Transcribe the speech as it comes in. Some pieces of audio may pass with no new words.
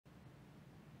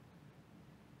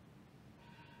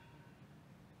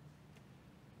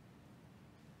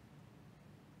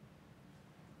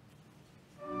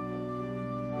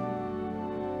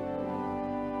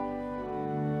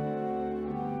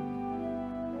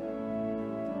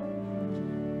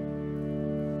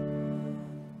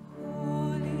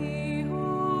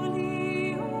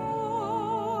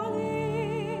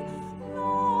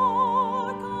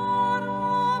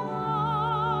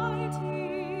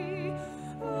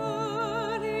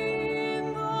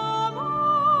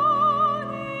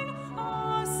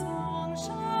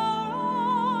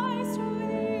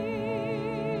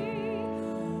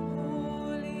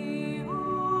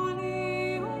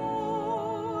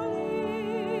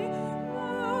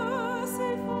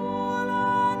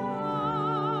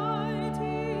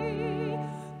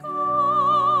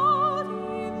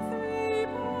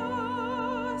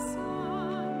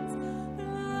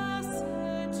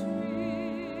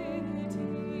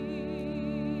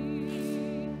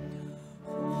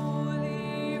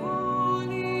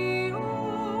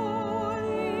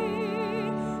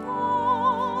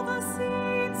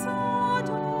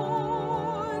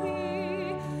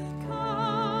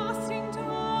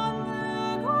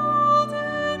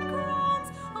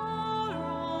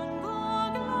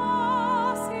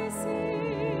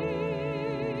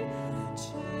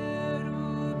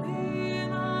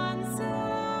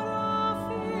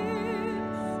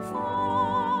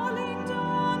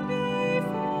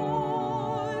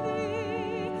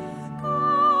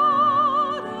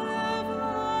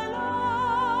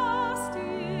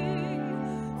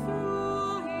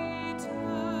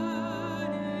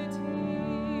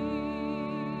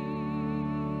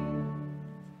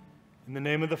In the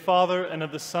name of the Father, and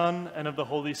of the Son, and of the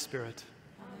Holy Spirit.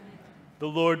 Amen. The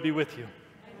Lord be with you.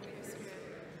 And with your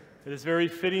spirit. It is very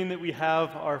fitting that we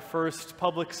have our first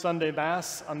public Sunday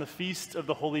Mass on the Feast of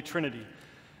the Holy Trinity,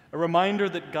 a reminder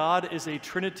that God is a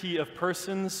trinity of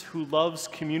persons who loves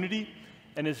community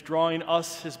and is drawing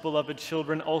us, his beloved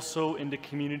children, also into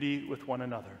community with one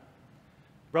another.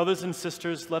 Brothers and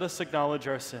sisters, let us acknowledge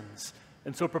our sins,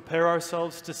 and so prepare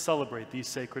ourselves to celebrate these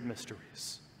sacred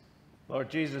mysteries. Lord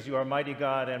Jesus, you are mighty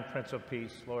God and Prince of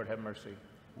Peace. Lord, have mercy.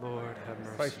 Lord, have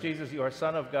mercy. Christ Jesus, you are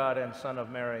Son of God and Son of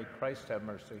Mary. Christ, have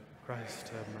mercy. Christ,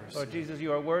 have mercy. Lord Jesus,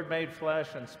 you are Word made flesh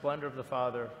and splendor of the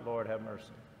Father. Lord, have mercy.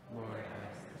 Lord, have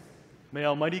mercy. May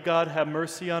Almighty God have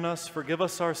mercy on us, forgive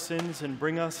us our sins, and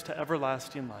bring us to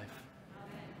everlasting life.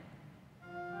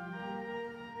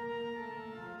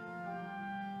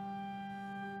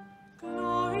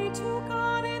 Glory to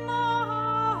God in the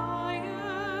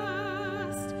highest,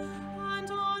 and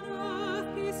on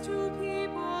earth peace to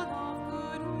people of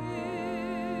good will.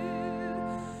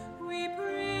 We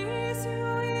praise you,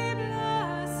 we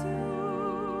bless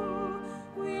you,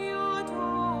 we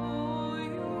adore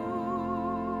you.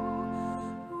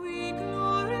 We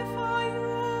glorify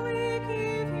you, we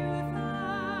give you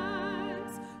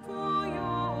thanks for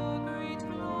your great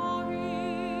glory.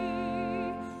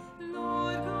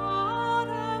 Lord God,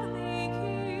 heavenly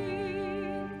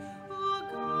King, O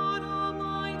God,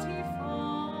 almighty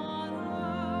Father,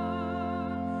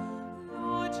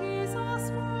 Lord Jesus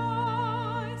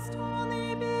Christ,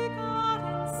 only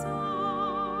begotten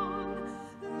Son,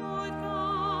 Lord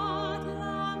God,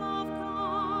 Lamb of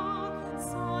God,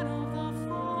 Son of the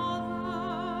Father,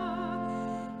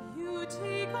 you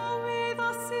take away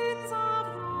the sins of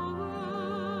the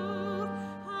world,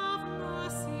 have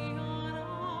mercy on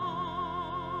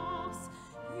us.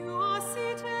 You are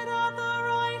seated at the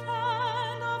right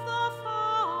hand of the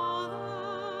Father,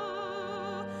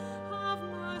 have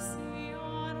mercy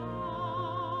on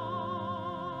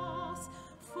us.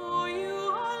 For you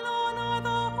alone are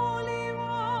the Holy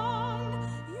One,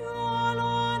 you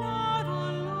alone are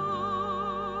the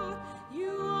Lord,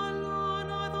 you alone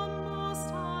are the Most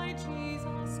High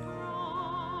Jesus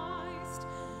Christ,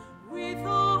 with the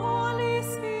Holy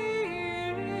Spirit,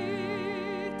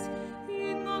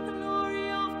 in the glory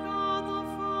of God the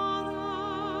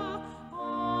Father.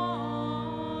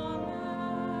 Amen.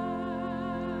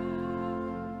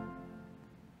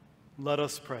 Let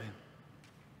us pray.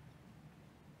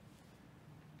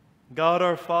 God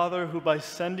our Father, who by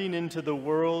sending into the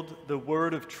world the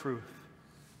word of truth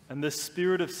and the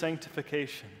spirit of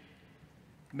sanctification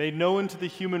made known to the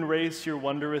human race your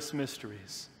wondrous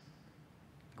mysteries,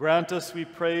 grant us, we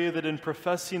pray, that in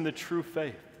professing the true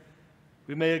faith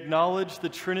we may acknowledge the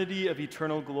Trinity of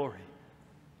eternal glory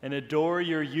and adore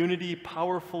your unity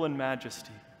powerful in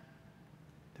majesty.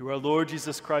 Through our Lord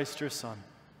Jesus Christ, your Son,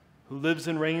 who lives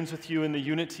and reigns with you in the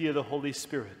unity of the Holy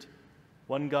Spirit,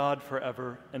 one God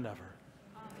forever and ever.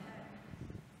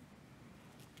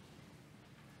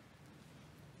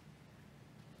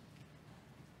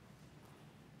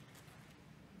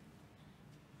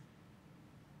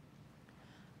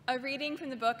 A reading from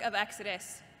the book of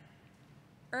Exodus.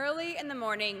 Early in the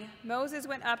morning, Moses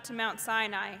went up to Mount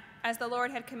Sinai, as the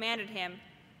Lord had commanded him,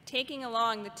 taking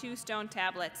along the 2 stone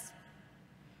tablets.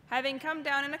 Having come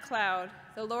down in a cloud,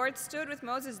 the Lord stood with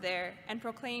Moses there and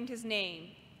proclaimed his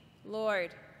name,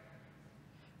 Lord.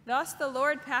 Thus the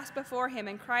Lord passed before him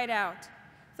and cried out,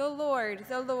 the Lord,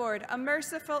 a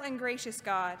merciful and gracious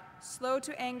God, slow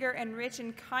to anger and rich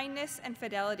in kindness and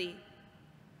fidelity.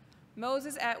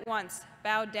 Moses at once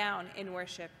bowed down in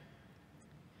worship.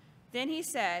 Then he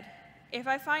said, if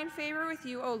I find favor with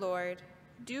you, O Lord,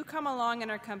 do come along in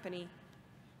our company.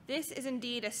 This is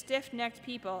indeed a stiff-necked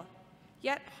people,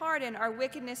 yet pardon our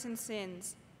wickedness and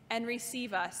sins, and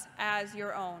receive us as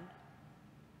your own.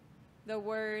 The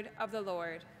word of the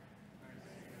Lord.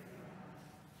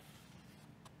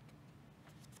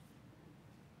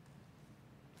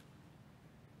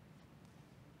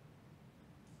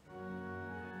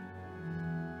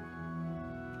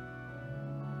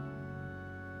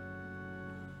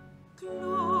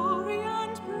 Glory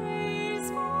and praise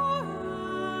forevermore.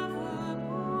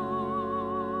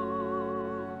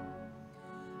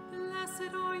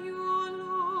 Blessed are you, O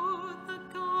Lord, the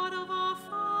God of our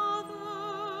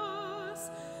fathers,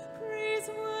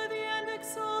 praiseworthy and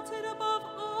exalted above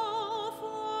all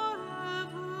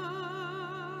forever.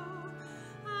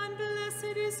 And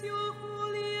blessed is your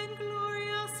holy and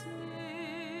glorious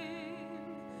name,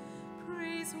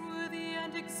 praiseworthy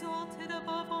and exalted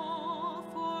above all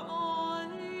for all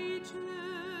ages.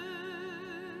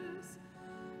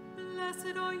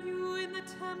 Blessed are you in the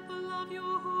temple of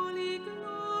your holy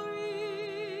glory.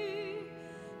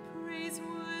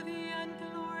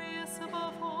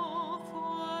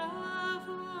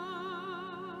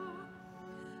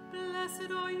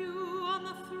 Blessed are you on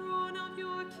the throne of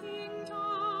your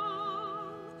kingdom,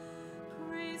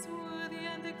 praiseworthy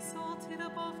and exalted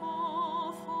above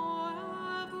all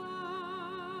forever.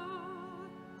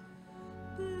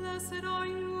 Blessed are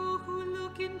you who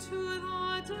look into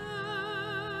the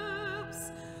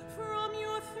depths from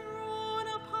your throne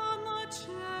upon the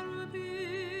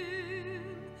cherubim,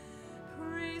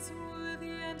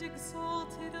 praiseworthy and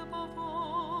exalted above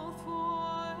all forever.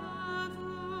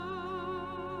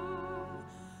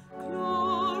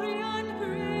 Glory and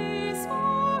praise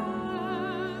forevermore.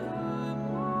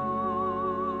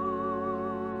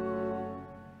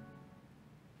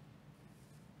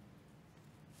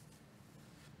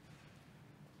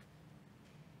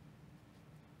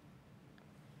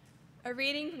 A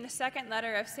reading from the second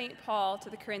letter of St. Paul to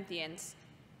the Corinthians.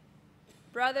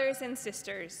 Brothers and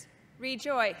sisters,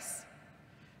 rejoice.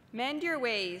 Mend your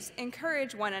ways,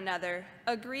 encourage one another,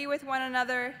 agree with one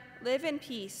another, live in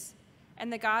peace,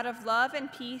 and the God of love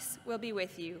and peace will be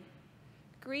with you.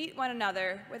 Greet one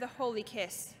another with a holy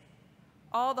kiss.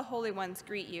 All the holy ones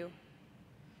greet you.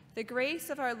 The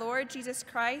grace of our Lord Jesus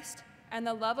Christ and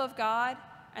the love of God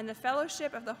and the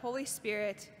fellowship of the Holy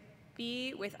Spirit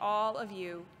be with all of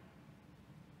you.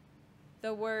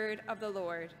 The word of the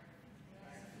Lord.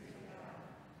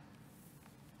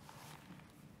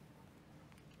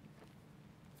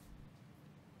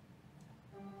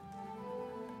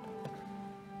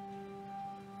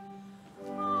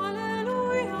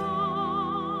 Alleluia,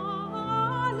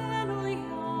 alleluia,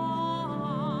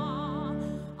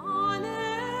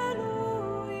 alleluia.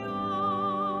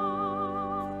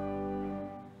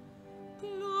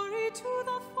 Glory to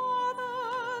the Father,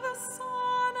 the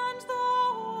Son, and the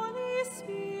Holy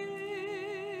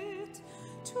Spirit,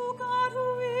 to God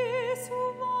who is,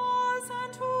 who was,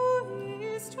 and who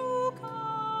is to come.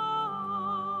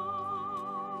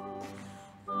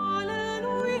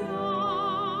 Alleluia,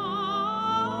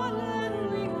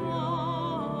 alleluia,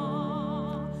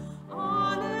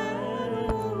 alleluia.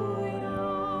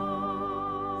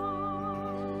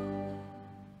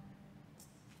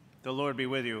 The Lord be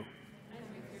with you.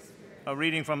 A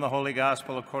reading from the Holy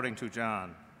Gospel according to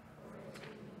John.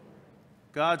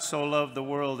 God so loved the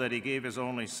world that he gave his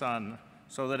only Son,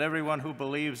 so that everyone who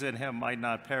believes in him might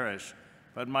not perish,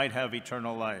 but might have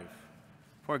eternal life.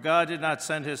 For God did not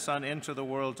send his Son into the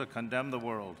world to condemn the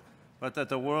world, but that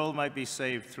the world might be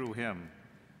saved through him.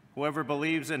 Whoever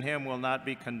believes in him will not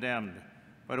be condemned,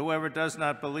 but whoever does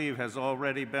not believe has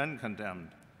already been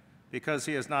condemned, because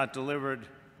he has not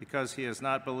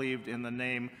believed in the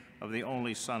name of the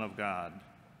only Son of God.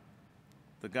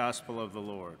 The Gospel of the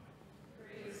Lord.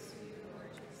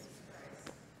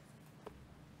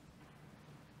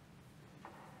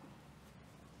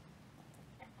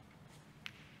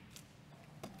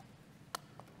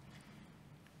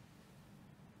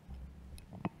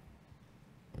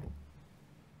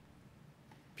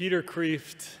 Peter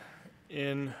Kreeft,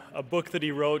 in a book that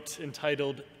he wrote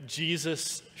entitled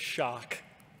Jesus Shock,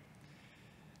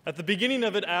 at the beginning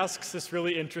of it asks this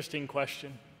really interesting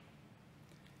question.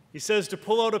 He says to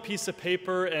pull out a piece of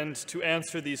paper and to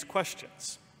answer these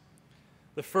questions.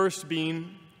 The first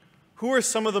being, who are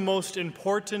some of the most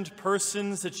important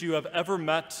persons that you have ever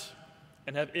met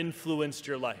and have influenced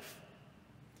your life?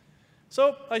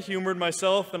 So I humored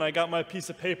myself and I got my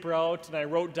piece of paper out and I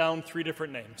wrote down 3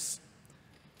 different names.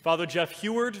 Father Jeff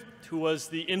Heward, who was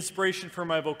the inspiration for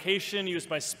my vocation. He was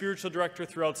my spiritual director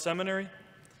throughout seminary.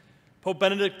 Pope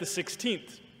Benedict XVI,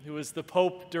 who was the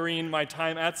Pope during my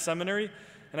time at seminary,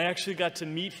 and I actually got to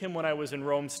meet him when I was in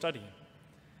Rome studying.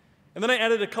 And then I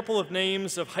added a couple of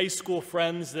names of high school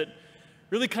friends that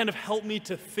really kind of helped me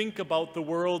to think about the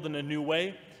world in a new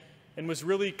way and was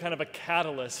really kind of a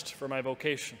catalyst for my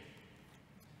vocation.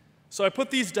 So I put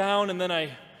these down and then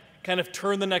I kind of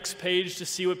turned the next page to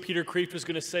see what Peter Kreeft was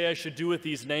going to say I should do with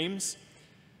these names.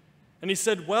 And he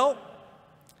said, well,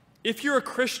 if you're a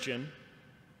Christian,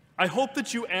 I hope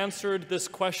that you answered this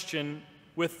question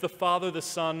with the Father, the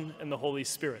Son, and the Holy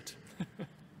Spirit.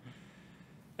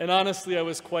 And honestly, I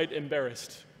was quite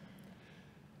embarrassed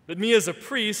that me as a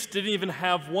priest didn't even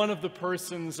have one of the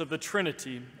persons of the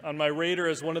Trinity on my radar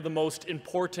as one of the most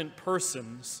important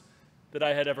persons that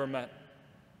I had ever met.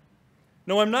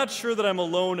 No, I'm not sure that I'm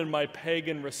alone in my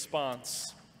pagan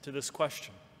response to this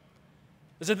question,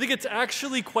 as I think it's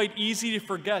actually quite easy to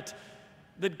forget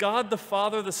that God the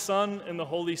Father, the Son, and the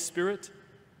Holy Spirit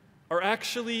are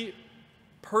actually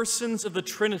persons of the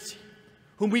Trinity,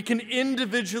 whom we can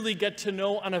individually get to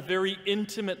know on a very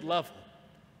intimate level.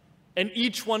 And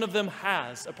each one of them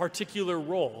has a particular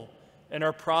role in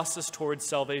our process towards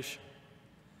salvation.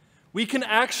 We can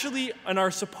actually, and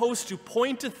are supposed to,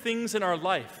 point to things in our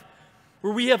life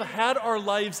where we have had our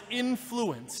lives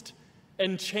influenced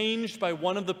and changed by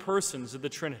one of the persons of the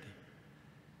Trinity.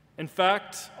 In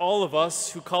fact, all of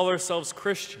us who call ourselves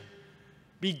Christian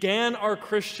began our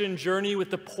Christian journey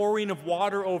with the pouring of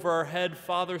water over our head,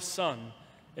 Father, Son,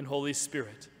 and Holy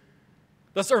Spirit.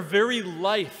 Thus, our very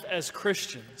life as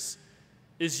Christians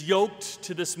is yoked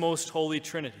to this most holy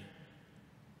Trinity.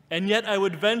 And yet, I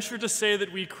would venture to say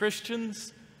that we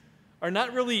Christians are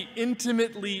not really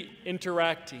intimately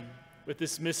interacting with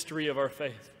this mystery of our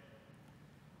faith.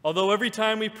 Although every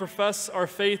time we profess our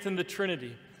faith in the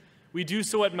Trinity, we do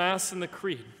so at Mass and the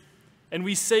Creed, and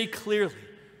we say clearly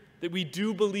that we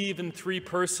do believe in three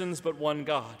persons but one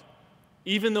God,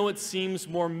 even though it seems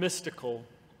more mystical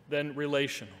than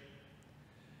relational.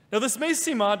 Now, this may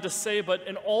seem odd to say, but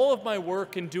in all of my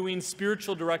work in doing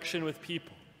spiritual direction with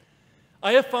people,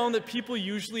 I have found that people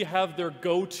usually have their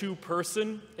go-to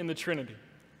person in the Trinity.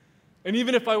 And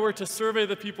even if I were to survey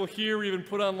the people here or even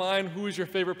put online who is your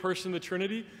favorite person in the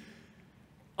Trinity,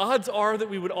 odds are that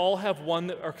we would all have one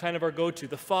that are kind of our go-to,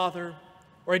 the Father,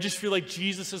 or I just feel like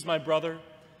Jesus is my brother,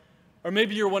 or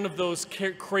maybe you're one of those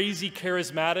crazy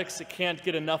charismatics that can't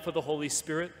get enough of the Holy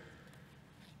Spirit.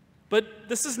 But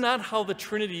this is not how the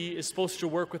Trinity is supposed to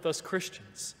work with us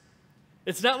Christians.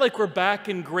 It's not like we're back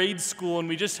in grade school and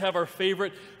we just have our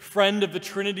favorite friend of the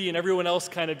Trinity and everyone else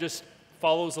kind of just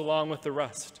follows along with the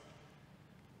rest.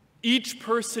 Each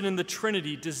person in the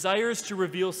Trinity desires to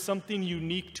reveal something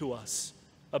unique to us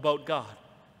about God,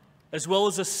 as well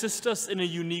as assist us in a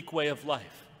unique way of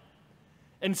life.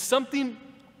 And something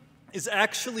is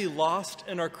actually lost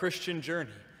in our Christian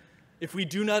journey if we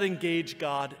do not engage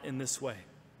God in this way.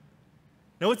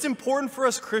 Now, it's important for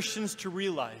us Christians to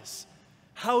realize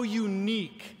how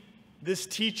unique this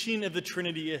teaching of the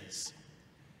Trinity is.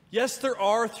 Yes, there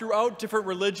are throughout different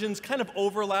religions kind of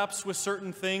overlaps with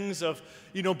certain things of,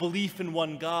 belief in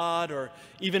one God or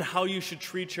even how you should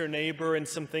treat your neighbor and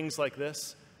some things like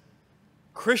this.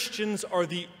 Christians are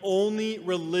the only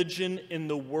religion in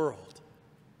the world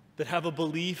that have a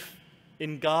belief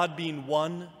in God being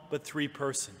one but three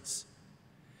persons.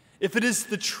 If it is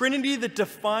the Trinity that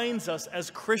defines us as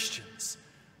Christians,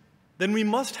 then we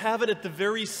must have it at the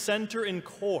very center and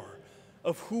core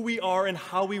of who we are and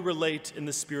how we relate in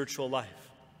the spiritual life.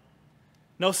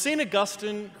 Now, St.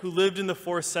 Augustine, who lived in the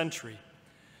 4th century,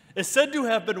 is said to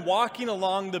have been walking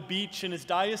along the beach in his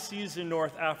diocese in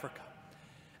North Africa.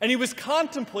 And he was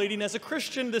contemplating, as a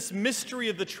Christian, this mystery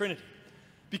of the Trinity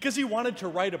because he wanted to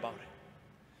write about it.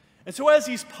 And so as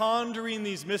he's pondering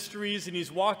these mysteries and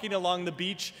he's walking along the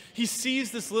beach, he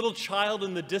sees this little child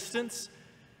in the distance.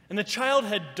 And the child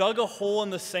had dug a hole in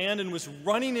the sand and was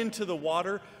running into the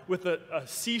water with a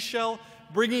seashell,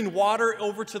 bringing water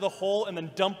over to the hole and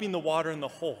then dumping the water in the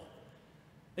hole.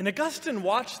 And Augustine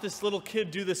watched this little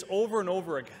kid do this over and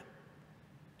over again.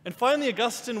 And finally,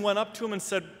 Augustine went up to him and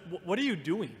said, "What are you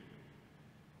doing?"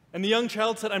 And the young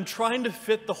child said, "I'm trying to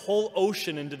fit the whole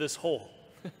ocean into this hole."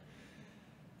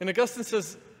 And Augustine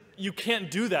says, "You can't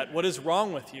do that. What is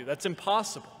wrong with you? That's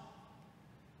impossible."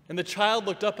 And the child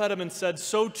looked up at him and said,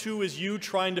 "So too is you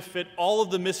trying to fit all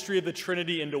of the mystery of the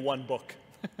Trinity into one book."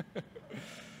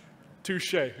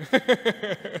 Touché.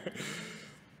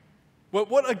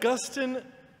 What Augustine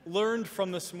learned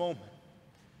from this moment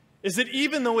is that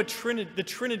even though the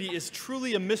Trinity is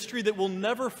truly a mystery that we'll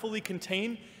never fully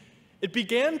contain, it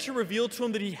began to reveal to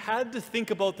him that he had to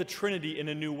think about the Trinity in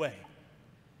a new way.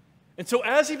 And so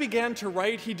as he began to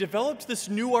write, he developed this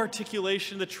new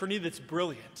articulation of the Trinity that's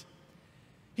brilliant.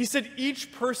 He said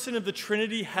each person of the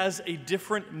Trinity has a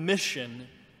different mission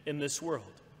in this world.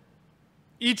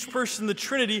 Each person in the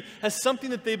Trinity has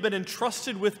something that they've been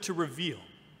entrusted with to reveal.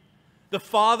 The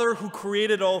Father who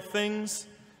created all things,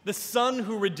 the Son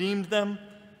who redeemed them,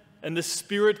 and the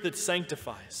Spirit that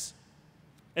sanctifies.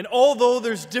 And although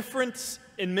there's difference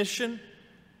in mission,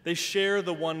 they share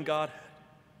the one Godhead.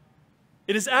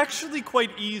 It is actually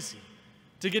quite easy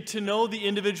to get to know the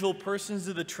individual persons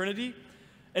of the Trinity,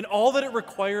 and all that it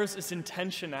requires is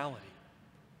intentionality.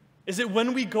 Is that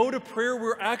when we go to prayer,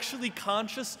 we're actually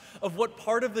conscious of what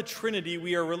part of the Trinity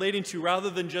we are relating to rather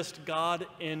than just God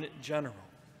in general.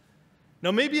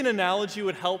 Now, maybe an analogy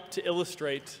would help to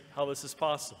illustrate how this is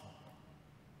possible.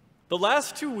 The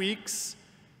last 2 weeks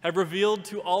have revealed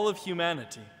to all of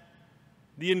humanity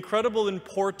the incredible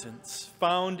importance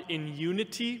found in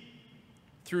unity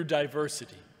through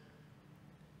diversity.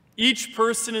 Each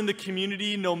person in the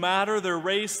community, no matter their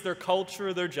race, their culture,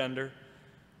 or their gender,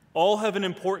 all have an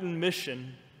important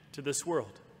mission to this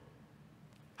world.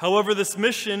 However, this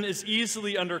mission is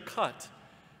easily undercut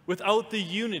without the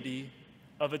unity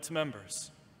of its members.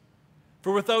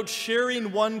 For without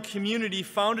sharing one community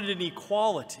founded in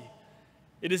equality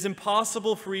it is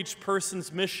impossible for each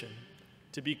person's mission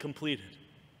to be completed.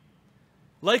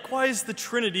 Likewise, the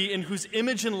Trinity, in whose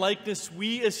image and likeness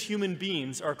we as human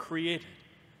beings are created,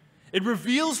 it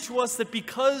reveals to us that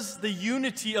because the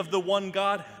unity of the one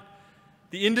Godhead,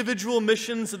 the individual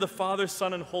missions of the Father,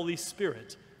 Son, and Holy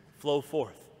Spirit flow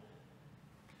forth.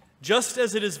 Just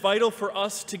as it is vital for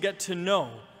us to get to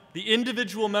know the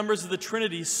individual members of the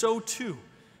Trinity, so too,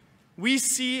 we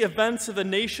see events of the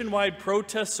nationwide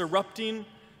protests erupting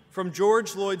from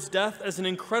George Floyd's death as an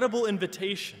incredible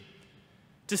invitation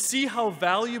to see how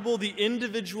valuable the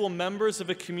individual members of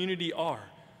a community are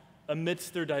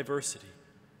amidst their diversity.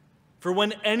 For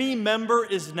when any member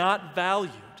is not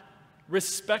valued,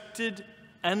 respected,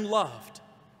 and loved,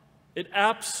 it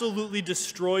absolutely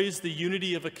destroys the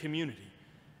unity of a community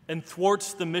and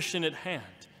thwarts the mission at hand,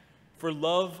 for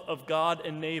love of God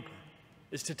and neighbor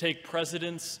is to take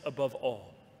precedence above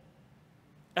all.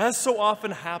 As so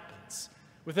often happens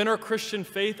within our Christian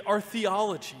faith, our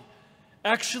theology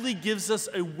actually gives us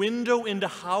a window into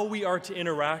how we are to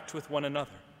interact with one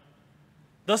another.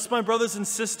 Thus, my brothers and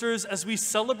sisters, as we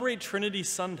celebrate Trinity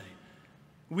Sunday,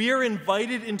 we are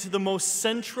invited into the most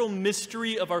central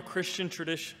mystery of our Christian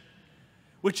tradition,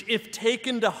 which, if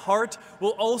taken to heart,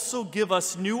 will also give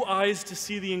us new eyes to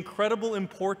see the incredible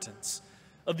importance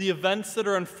of the events that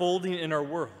are unfolding in our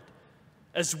world,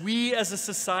 as we as a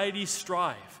society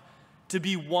strive to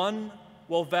be one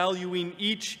while valuing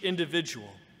each individual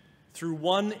through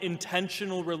one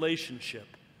intentional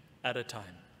relationship at a time.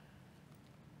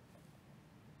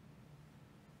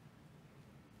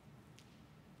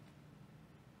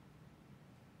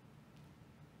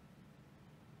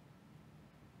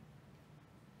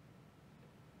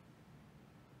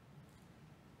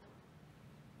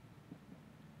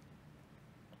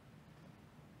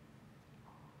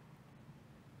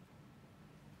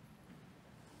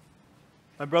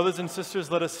 My brothers and sisters,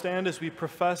 let us stand as we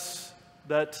profess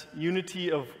that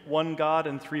unity of one God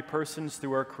and three persons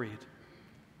through our creed.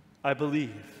 I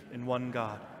believe in one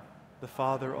God, the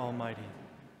Father Almighty,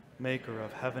 maker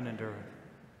of heaven and earth,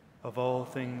 of all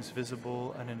things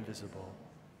visible and invisible.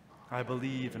 I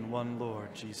believe in one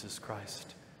Lord Jesus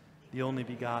Christ, the only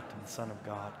begotten Son of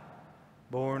God,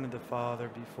 born of the Father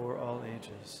before all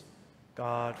ages,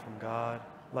 God from God,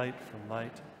 light from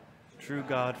light, true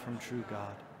God from true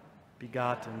God,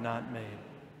 begotten, not made,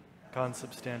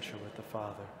 consubstantial with the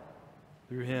Father.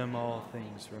 Through him all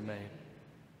things were made.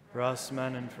 For us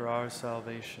men and for our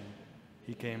salvation,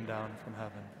 he came down from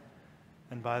heaven,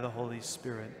 and by the Holy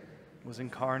Spirit was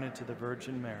incarnate to the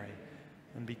Virgin Mary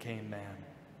and became man.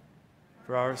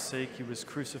 For our sake he was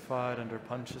crucified under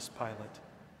Pontius Pilate.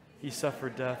 He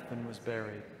suffered death and was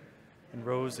buried, and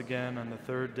rose again on the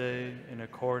third day in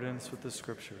accordance with the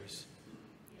Scriptures.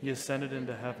 He ascended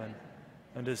into heaven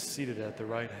and is seated at the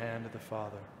right hand of the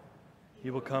Father. He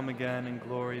will come again in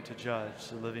glory to judge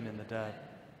the living and the dead,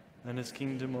 and his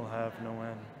kingdom will have no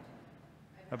end.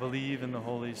 I believe in the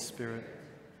Holy Spirit,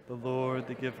 the Lord,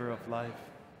 the giver of life,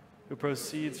 who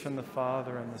proceeds from the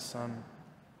Father and the Son,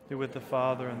 who with the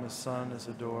Father and the Son is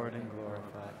adored and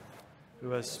glorified, who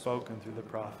has spoken through the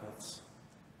prophets.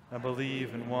 I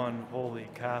believe in one holy,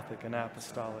 Catholic, and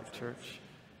apostolic church.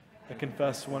 I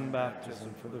confess one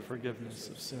baptism for the forgiveness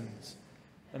of sins,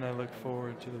 and I look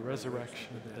forward to the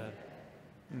resurrection of the dead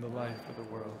and the life of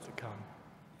the world to come.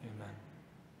 Amen.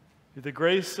 Through the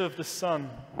grace of the Son,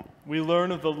 we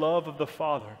learn of the love of the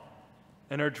Father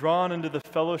and are drawn into the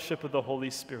fellowship of the Holy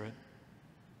Spirit.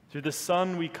 Through the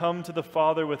Son, we come to the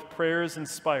Father with prayers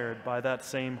inspired by that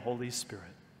same Holy Spirit.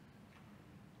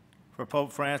 For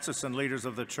Pope Francis and leaders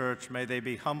of the Church, may they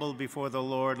be humbled before the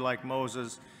Lord like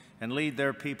Moses and lead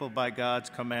their people by God's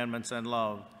commandments and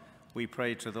love. We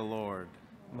pray to the Lord.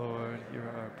 Lord,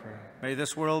 hear our prayer. May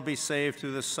this world be saved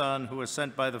through the Son, who was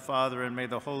sent by the Father, and may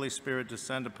the Holy Spirit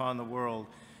descend upon the world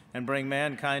and bring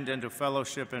mankind into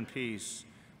fellowship and peace.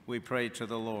 We pray to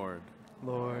the Lord.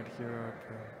 Lord, hear our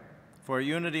prayer. For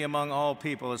unity among all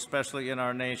people, especially in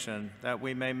our nation, that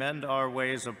we may mend our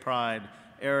ways of pride,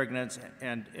 arrogance,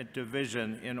 and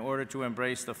division in order to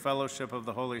embrace the fellowship of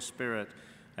the Holy Spirit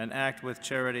and act with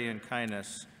charity and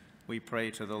kindness, we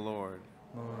pray to the Lord.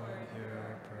 Lord, hear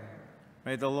our prayer.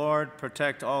 May the Lord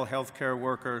protect all healthcare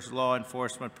workers, law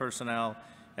enforcement personnel,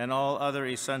 and all other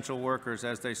essential workers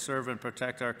as they serve and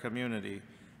protect our community.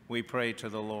 We pray to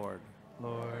the Lord.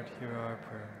 Lord, hear our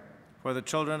prayer. For the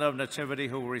children of Nativity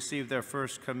who will receive their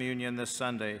first communion this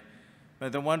Sunday, may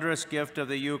the wondrous gift of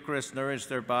the Eucharist nourish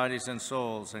their bodies and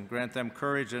souls and grant them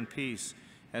courage and peace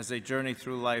as they journey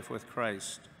through life with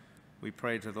Christ. We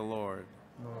pray to the Lord.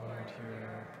 Lord, hear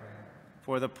our prayer.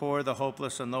 For the poor, the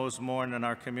hopeless, and those mourn in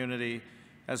our community,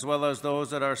 as well as those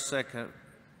that are sick,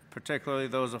 particularly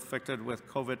those afflicted with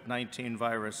COVID-19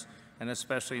 virus, and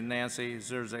especially Nancy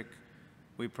Zerzik,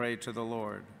 we pray to the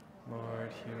Lord.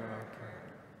 Lord, hear our prayer.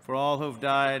 For all who've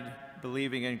died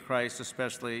believing in Christ,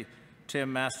 especially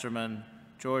Tim Masterman,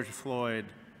 George Floyd,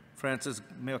 Francis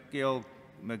McGilp,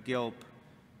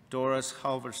 Doris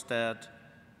Halverstadt,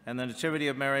 and the Nativity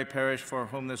of Mary Parish, for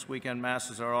whom this weekend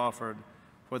Masses are offered,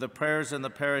 for the prayers in the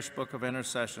Parish Book of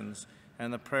Intercessions,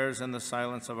 and the prayers in the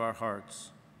silence of our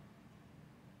hearts.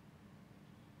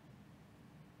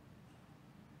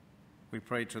 We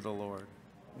pray to the Lord.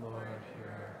 Lord,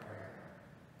 hear our prayer.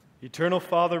 Eternal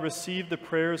Father, receive the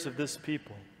prayers of this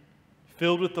people,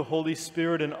 filled with the Holy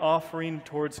Spirit and offering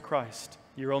towards Christ,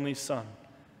 your only Son,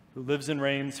 who lives and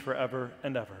reigns forever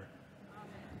and ever.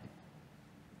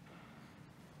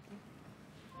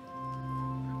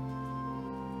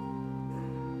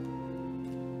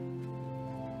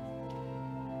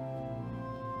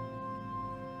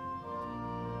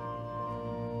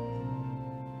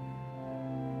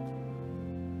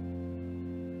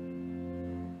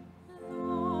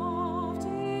 Love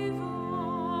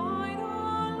divine,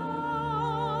 our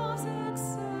loves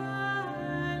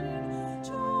excelling,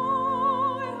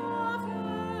 joy of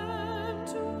heaven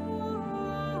to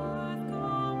earth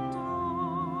come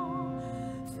down.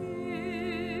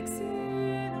 Fix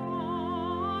in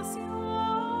us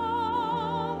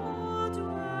your humble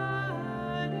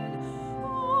dwelling,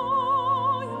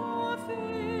 oh, your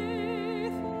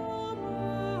faithful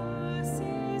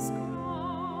mercies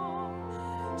come.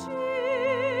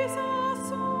 Jesus,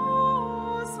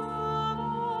 source of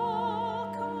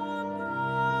all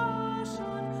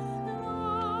compassion,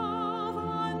 love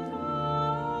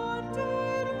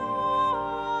unbounded,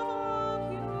 love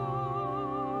of you,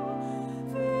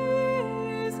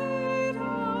 visit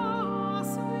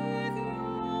us with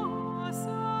your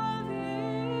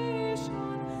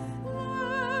salvation.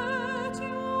 Let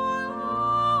your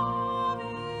love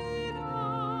aid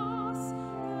us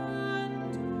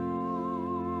endure.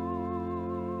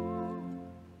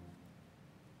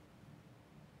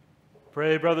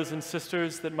 Pray, brothers and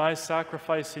sisters, that my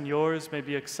sacrifice and yours may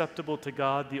be acceptable to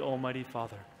God, the Almighty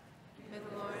Father. May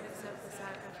the Lord accept the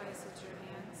sacrifice at your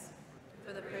hands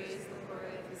for the praise and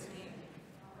glory of his name,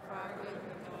 for our good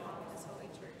and for all his holy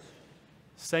church.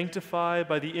 Sanctify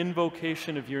by the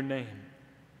invocation of your name.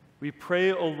 We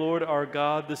pray, O Lord our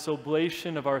God, this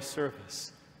oblation of our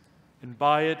service, and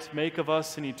by it make of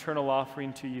us an eternal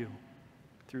offering to you,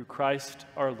 through Christ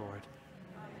our Lord.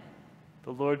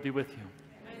 The Lord be with you.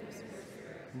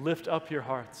 Lift up your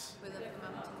hearts. We lift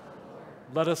them up to the Lord.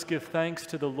 Let us give thanks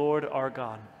to the Lord our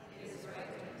God.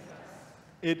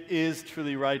 It is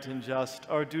truly right and just,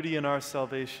 our duty and our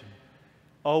salvation,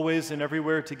 always and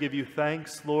everywhere to give you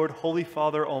thanks, Lord, Holy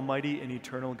Father, Almighty and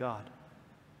eternal God.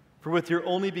 For with your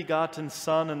only begotten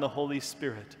Son and the Holy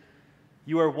Spirit,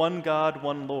 you are one God,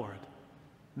 one Lord,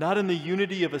 not in the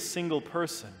unity of a single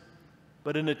person,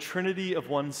 but in a trinity of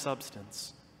one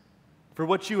substance. For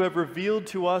what you have revealed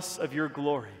to us of your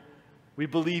glory, we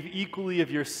believe equally of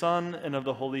your Son and of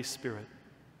the Holy Spirit,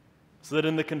 so that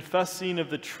in the confessing of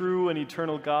the true and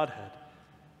eternal Godhead,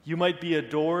 you might be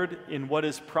adored in what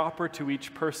is proper to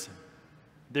each person,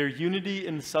 their unity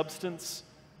in substance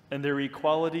and their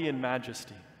equality in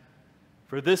majesty.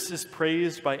 For this is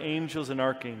praised by angels and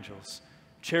archangels,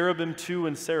 cherubim too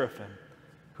and seraphim,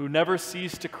 who never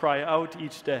cease to cry out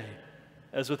each day,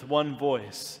 as with one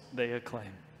voice they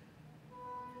acclaim.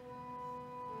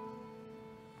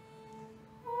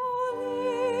 Holy,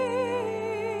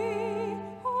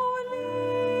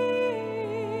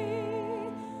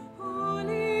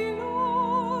 holy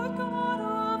Lord God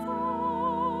of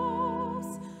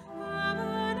hosts,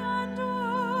 heaven and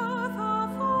earth are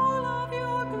full of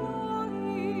your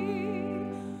glory.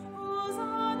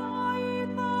 Hosanna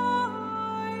in the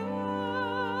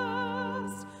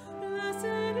highest.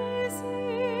 Blessed is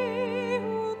he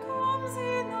who comes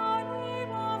in the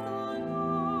name of the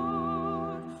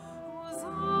Lord.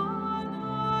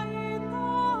 Hosanna in the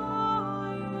highest.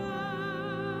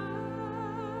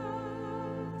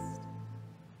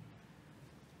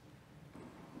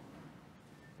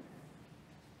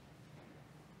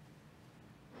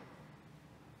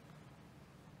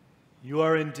 You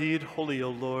are indeed holy, O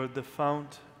Lord, the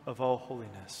fount of all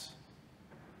holiness.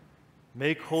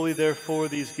 Make holy, therefore,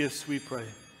 these gifts, we pray,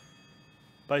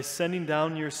 by sending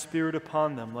down your Spirit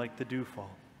upon them like the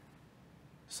dewfall,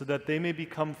 so that they may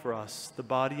become for us the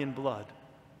body and blood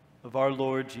of our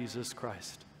Lord Jesus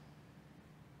Christ.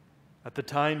 At the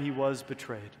time he was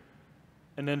betrayed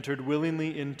and entered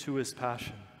willingly into his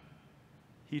passion,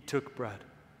 he took bread,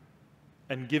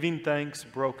 and giving thanks,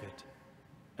 broke it,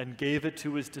 and gave it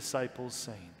to his disciples,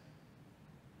 saying,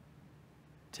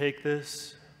 Take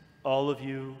this, all of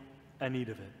you, and eat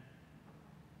of it.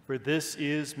 For this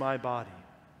is my body,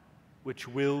 which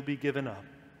will be given up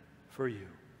for you.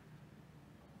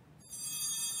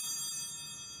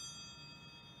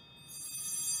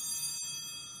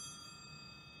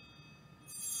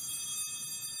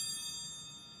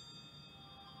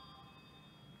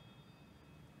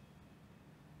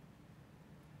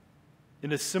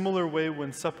 In a similar way,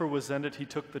 when supper was ended, he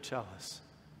took the chalice,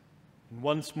 and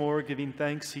once more giving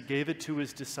thanks, he gave it to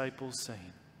his disciples,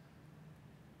 saying,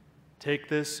 "Take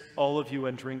this, all of you,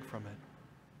 and drink from it,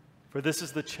 for this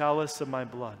is the chalice of my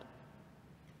blood,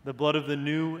 the blood of the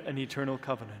new and eternal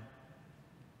covenant,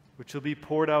 which will be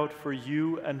poured out for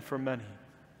you and for many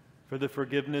for the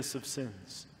forgiveness of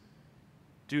sins.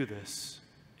 Do this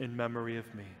in memory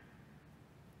of me."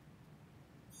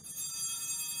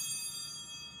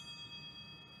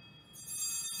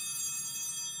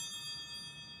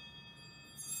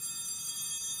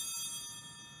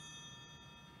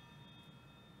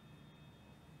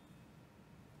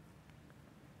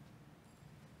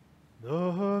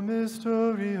 The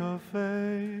mystery of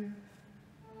faith.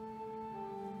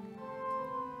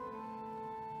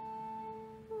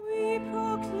 We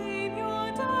proclaim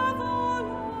your death, O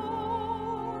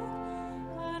Lord,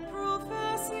 and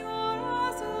profess your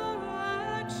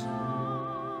resurrection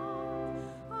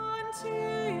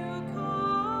until you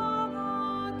come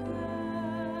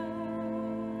again.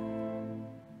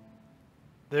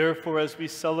 Therefore, as we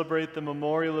celebrate the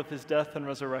memorial of his death and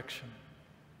resurrection,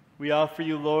 we offer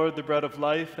you, Lord, the bread of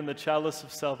life and the chalice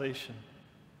of salvation,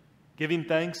 giving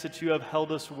thanks that you have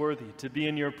held us worthy to be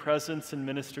in your presence and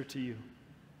minister to you.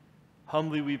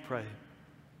 Humbly we pray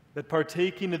that,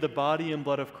 partaking of the body and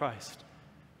blood of Christ,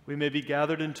 we may be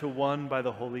gathered into one by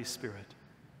the Holy Spirit.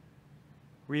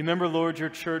 Remember, Lord, your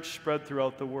church spread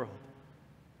throughout the world,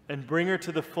 and bring her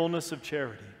to the fullness of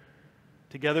charity,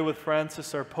 together with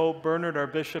Francis, our Pope, Bernard, our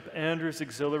Bishop, Andrew's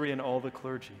auxiliary, and all the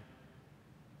clergy.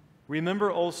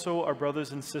 Remember also our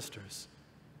brothers and sisters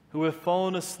who have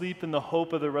fallen asleep in the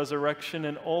hope of the resurrection,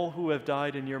 and all who have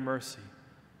died in your mercy.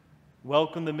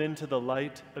 Welcome them into the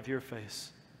light of your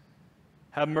face.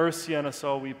 Have mercy on us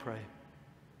all, we pray,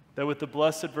 that with the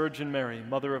Blessed Virgin Mary,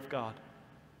 Mother of God,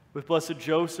 with blessed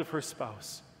Joseph, her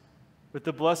spouse, with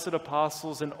the blessed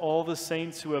apostles and all the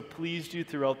saints who have pleased you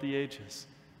throughout the ages,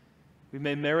 we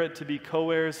may merit to be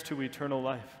co-heirs to eternal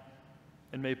life,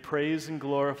 and may praise and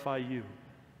glorify you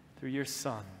through your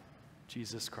Son,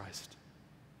 Jesus Christ.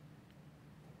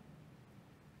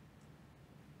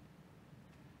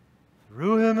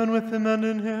 Through him, and with him, and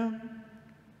in him,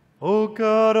 O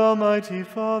God, Almighty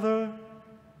Father,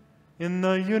 in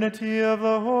the unity of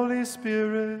the Holy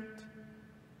Spirit,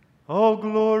 all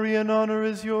glory and honor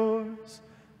is yours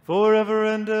forever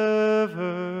and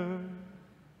ever.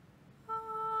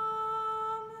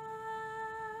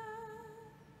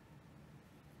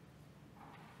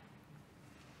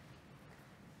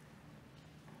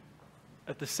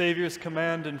 At the Savior's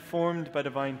command, informed by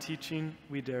divine teaching,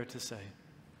 we dare to say,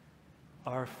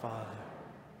 Our Father,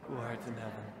 who art in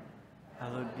heaven,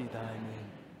 hallowed be thy name.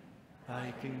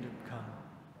 Thy kingdom come,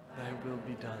 thy will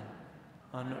be done,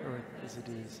 on earth as it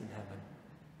is in heaven.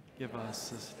 Give us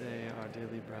this day our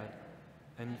daily bread,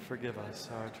 and forgive us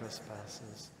our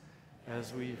trespasses,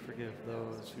 as we forgive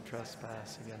those who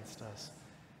trespass against us.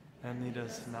 And lead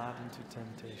us not into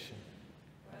temptation,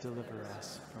 but deliver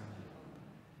us from evil.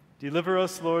 Deliver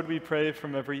us, Lord, we pray,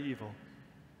 from every evil.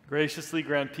 Graciously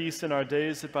grant peace in our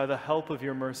days, that by the help of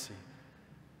your mercy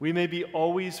we may be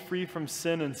always free from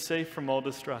sin and safe from all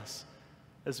distress,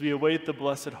 as we await the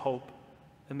blessed hope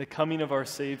and the coming of our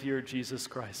Savior, Jesus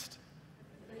Christ.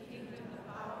 The kingdom, the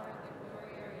power, and the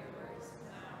glory are yours,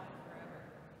 now and forever.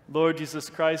 Lord Jesus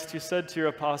Christ, you said to your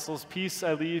apostles, "Peace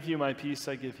I leave you, my peace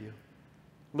I give you."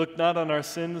 Look not on our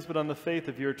sins, but on the faith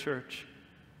of your church,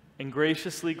 and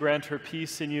graciously grant her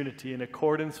peace and unity in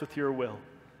accordance with your will,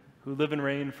 who live and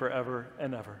reign forever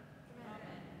and ever. Amen.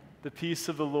 The peace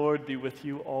of the Lord be with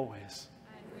you always.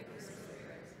 And with your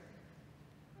spirit.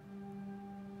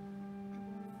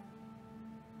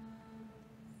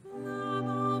 Lamb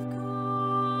of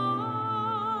God,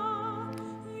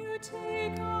 you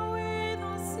take away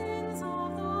the sins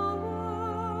of the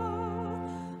world.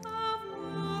 Have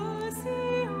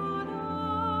mercy on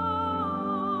us.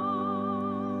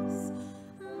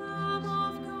 Lamb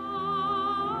of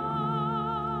God,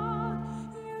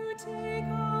 you take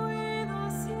away the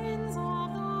sins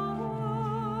of the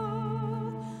world.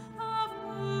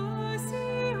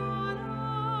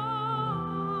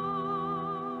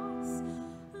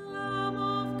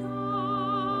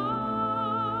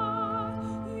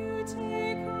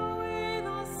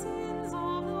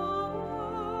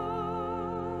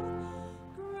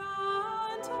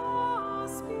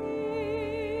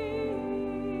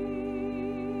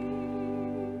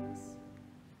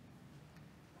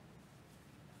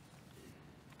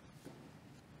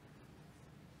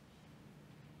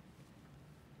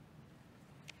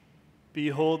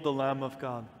 Behold the Lamb of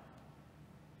God.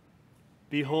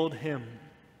 Behold him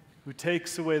who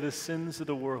takes away the sins of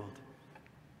the world.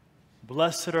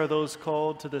 Blessed are those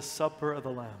called to the supper of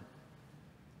the Lamb.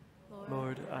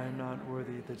 Lord, I am not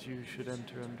worthy that you should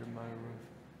enter under my roof,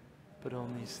 but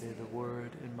only say the word,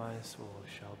 and my soul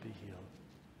shall be healed.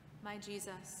 My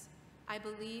Jesus, I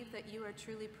believe that you are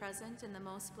truly present in the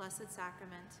most blessed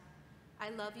sacrament. I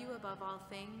love you above all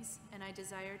things, and I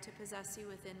desire to possess you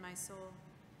within my soul.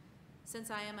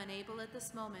 Since I am unable at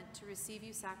this moment to receive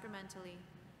you sacramentally,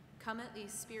 come at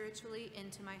least spiritually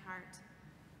into my heart.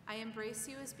 I embrace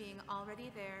you as being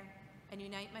already there and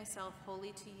unite myself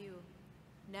wholly to you.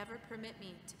 Never permit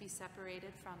me to be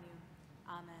separated from you.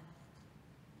 Amen.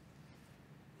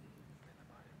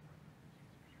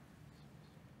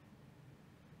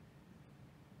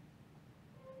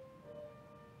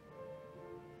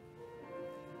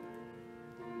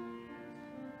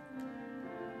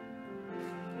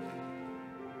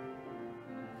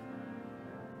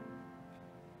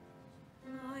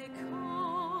 I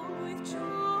come with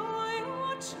joy,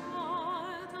 O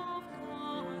child of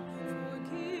God,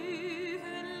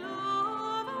 forgiven,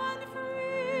 love, and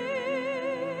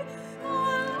free. The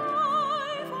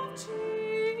life of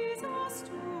Jesus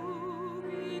to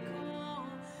recall,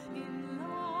 in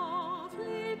love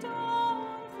laid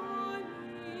down for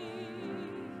me.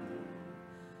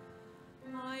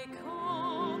 I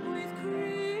come with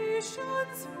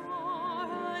Christians far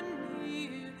and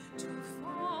near to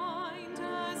find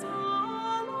us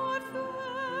all are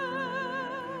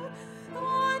fair,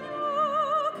 the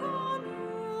new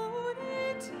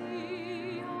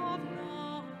community of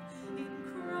love in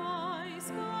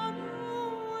Christ's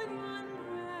communion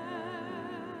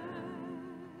bread.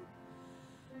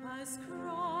 As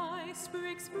Christ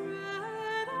breaks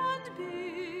bread and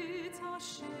bids us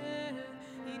share,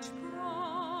 each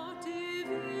proud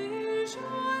division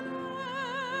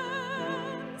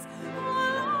ends. The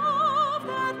love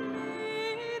that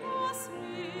made us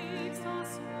makes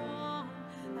us one,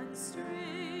 and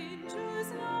strangers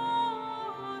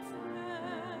now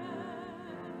friends.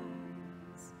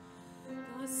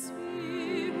 The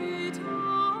Spirit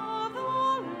of the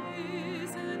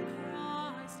risen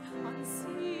Christ,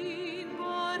 unseen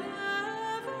but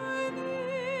ever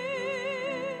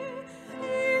near,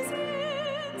 is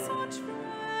in such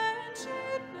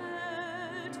friendship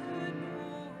better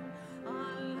known,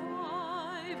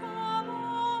 alive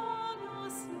among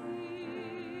us here.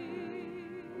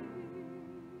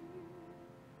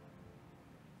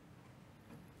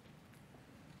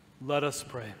 Let us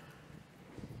pray.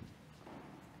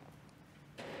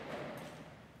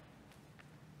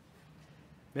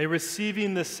 May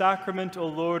receiving this sacrament, O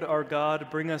Lord our God,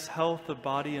 bring us health of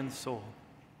body and soul,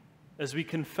 as we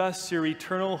confess your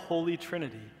eternal Holy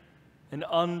Trinity in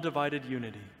undivided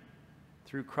unity,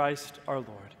 through Christ our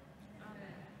Lord.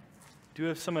 Amen. Do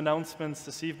have some announcements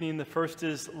this evening. The first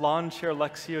is Lawn Chair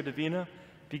Lectio Divina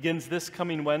begins this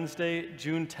coming Wednesday,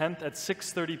 June 10th at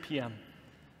 6:30 p.m.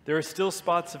 There are still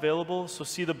spots available, so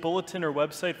see the bulletin or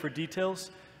website for details,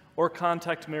 or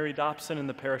contact Mary Dobson in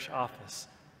the parish office.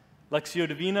 Lectio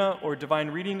Divina, or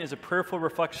divine reading, is a prayerful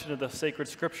reflection of the sacred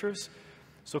scriptures,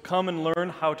 so come and learn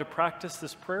how to practice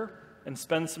this prayer and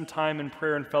spend some time in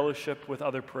prayer and fellowship with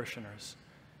other parishioners.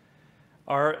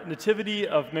 Our Nativity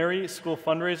of Mary school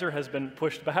fundraiser has been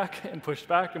pushed back and pushed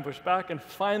back and pushed back, and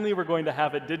finally we're going to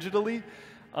have it digitally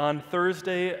on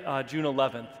Thursday, June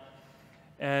 11th.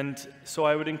 And so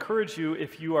I would encourage you,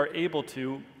 if you are able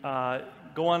to,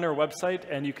 go on our website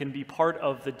and you can be part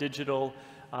of the digital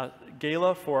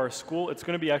gala for our school. It's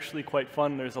going to be actually quite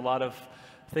fun. There's a lot of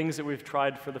things that we've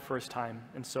tried for the first time.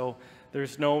 And so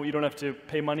you don't have to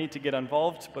pay money to get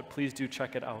involved, but please do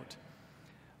check it out.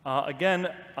 Again,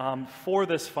 for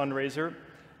this fundraiser,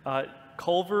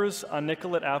 Culver's on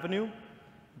Nicollet Avenue,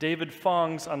 David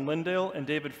Fong's on Lyndale, and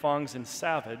David Fong's in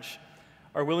Savage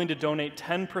are willing to donate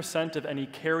 10% of any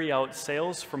carry-out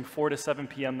sales from 4 to 7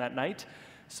 p.m. that night.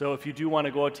 So if you do want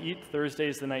to go out to eat, Thursday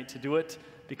is the night to do it,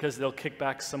 because they'll kick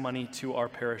back some money to our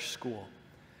parish school.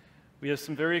 We have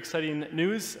some very exciting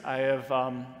news. I have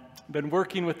been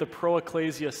working with the Pro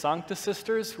Ecclesia Sancta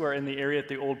sisters who are in the area at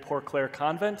the old Port Clare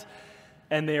Convent,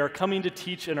 and they are coming to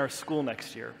teach in our school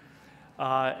next year.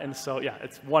 And so, yeah,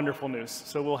 it's wonderful news.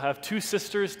 So we'll have 2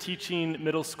 sisters teaching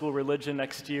middle school religion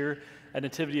next year at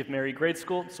Nativity of Mary Grade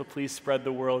School, so please spread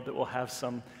the word that we'll have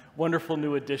some wonderful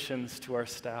new additions to our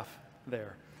staff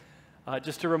there.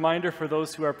 Just a reminder for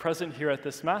those who are present here at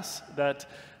this Mass that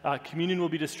communion will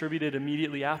be distributed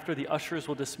immediately after. The ushers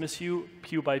will dismiss you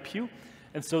pew by pew,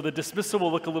 And so the dismissal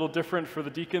will look a little different for the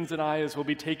deacons and I, as we'll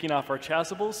be taking off our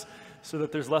chasubles so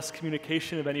that there's less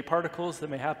communication of any particles that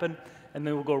may happen, and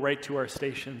then we'll go right to our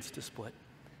stations to split.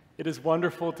 It is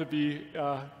wonderful to be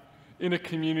in a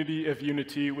community of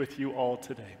unity with you all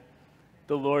today.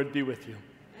 The Lord be with you.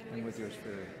 And with your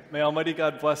spirit. May Almighty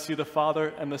God bless you, the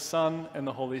Father, and the Son, and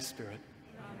the Holy Spirit.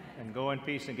 And go in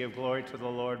peace and give glory to the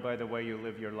Lord by the way you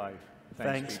live your life.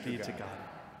 Thanks be to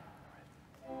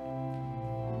God.